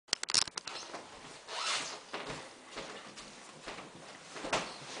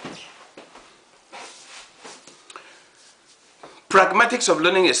Pragmatics of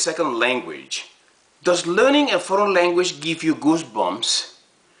learning a second language. Does learning a foreign language give you goosebumps?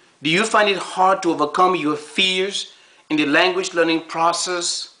 Do you find it hard to overcome your fears in the language learning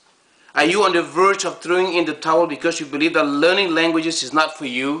process? Are you on the verge of throwing in the towel because you believe that learning languages is not for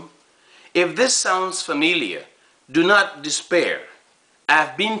you? If this sounds familiar, do not despair.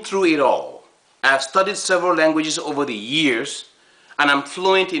 I've been through it all. I've studied several languages over the years, and I'm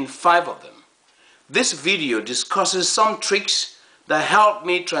fluent in 5 of them. This video discusses some tricks that helped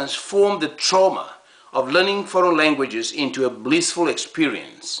me transform the trauma of learning foreign languages into a blissful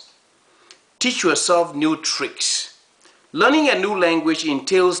experience. Teach yourself new tricks. Learning a new language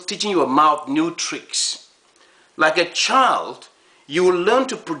entails teaching your mouth new tricks. Like a child, you will learn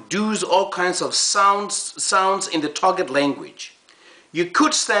to produce all kinds of sounds in the target language. You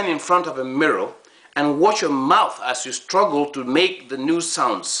could stand in front of a mirror and watch your mouth as you struggle to make the new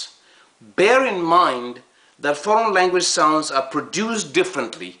sounds. Bear in mind that foreign language sounds are produced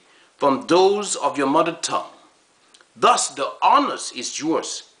differently from those of your mother tongue. Thus, the onus is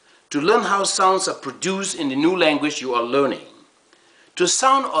yours to learn how sounds are produced in the new language you are learning. To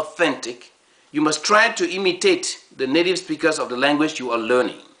sound authentic, you must try to imitate the native speakers of the language you are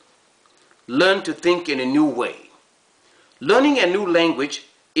learning. Learn to think in a new way. Learning a new language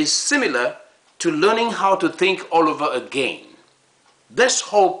is similar to learning how to think all over again. This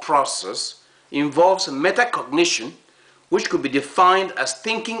whole process involves metacognition, which could be defined as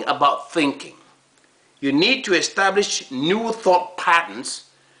thinking about thinking. You need to establish new thought patterns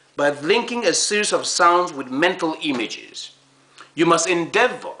by linking a series of sounds with mental images. You must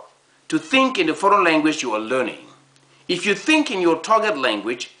endeavor to think in the foreign language you are learning. If you think in your target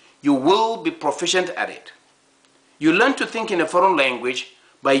language, you will be proficient at it. You learn to think in a foreign language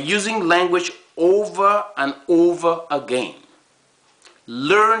by using language over and over again.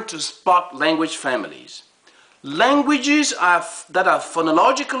 Learn to spot language families. Languages that are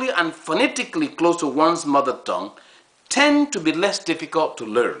phonologically and phonetically close to one's mother tongue tend to be less difficult to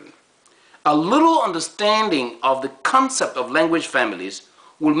learn. A little understanding of the concept of language families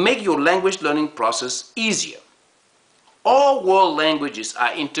will make your language learning process easier. All world languages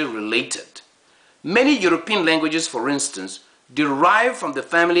are interrelated. Many European languages, for instance, derive from the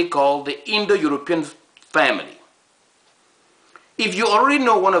family called the Indo-European family. If you already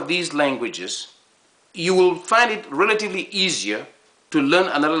know one of these languages, you will find it relatively easier to learn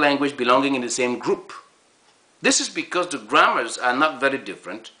another language belonging in the same group. This is because the grammars are not very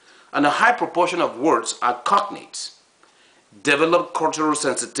different and a high proportion of words are cognates. Develop cultural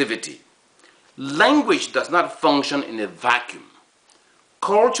sensitivity. Language does not function in a vacuum.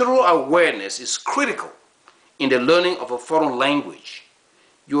 Cultural awareness is critical in the learning of a foreign language.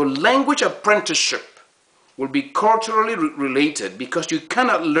 Your language apprenticeship will be culturally related because you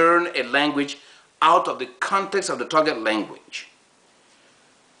cannot learn a language out of the context of the target language.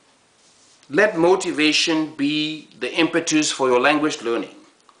 Let motivation be the impetus for your language learning.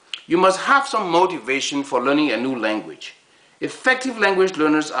 You must have some motivation for learning a new language. Effective language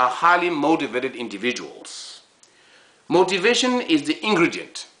learners are highly motivated individuals. Motivation is the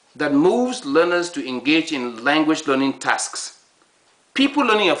ingredient that moves learners to engage in language learning tasks. People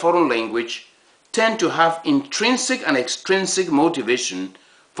learning a foreign language tend to have intrinsic and extrinsic motivation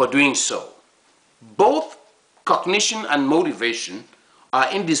for doing so. Both cognition and motivation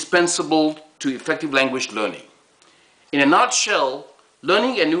are indispensable to effective language learning. In a nutshell,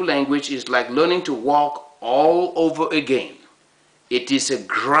 learning a new language is like learning to walk all over again. It is a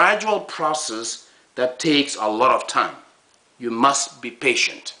gradual process that takes a lot of time. You must be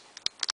patient.